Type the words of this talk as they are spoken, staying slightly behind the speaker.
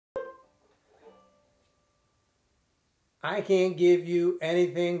I can't give you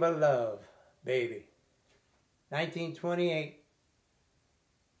anything but love, baby. 1928.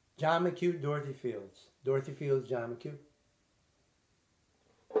 John McHugh, Dorothy Fields. Dorothy Fields, John McHugh.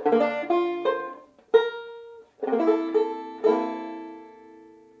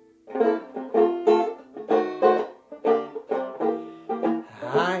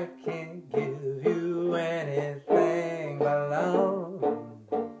 I can't give you anything but love,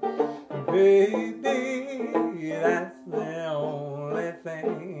 baby. That's the only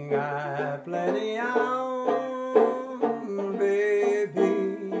thing I plenty of,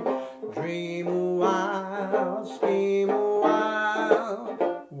 baby. Dream a while, scheme a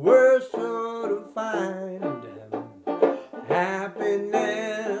while, we're sure to find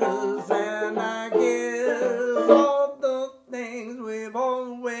happiness, and I guess all the things we've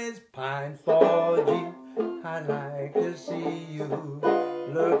always pined for. Gee, I'd like to see you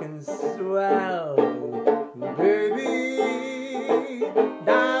looking swell, baby.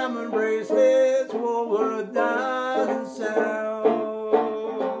 Diamond bracelets were worth a dozen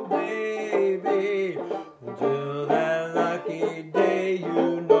sell, baby. Until that lucky day,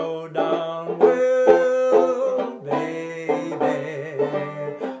 you know darn well, baby,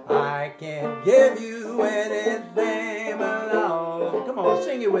 I can't give you anything but love. Come on,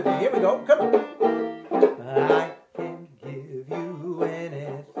 sing it with me. Here we go. Come on. I can't give you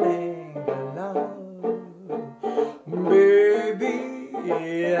anything but love, baby.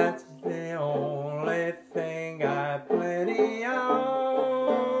 That's the only thing I plenty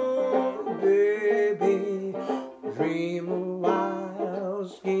of, baby. Dream a while,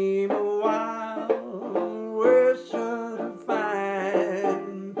 scheme a while, we're sure to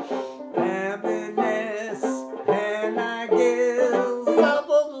find happiness, and I guess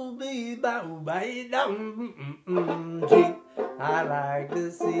will be by down. Gee, I like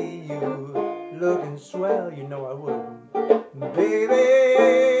to see you looking swell, you know I would, baby.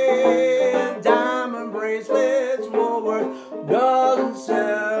 Diamond bracelets were worth dozens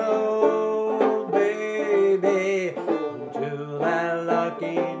sell, baby. Until that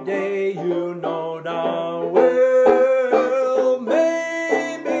lucky day, you know darn well,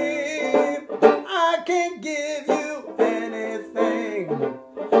 maybe I can't give you anything.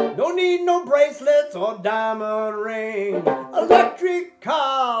 Don't need no bracelets or diamond ring, electric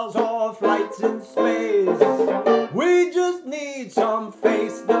cars or flights in space. We just need some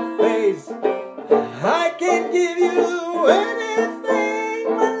face to face. I can't give you anything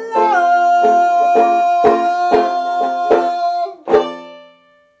but love.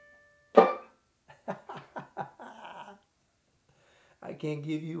 I can't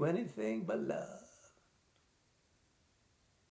give you anything but love.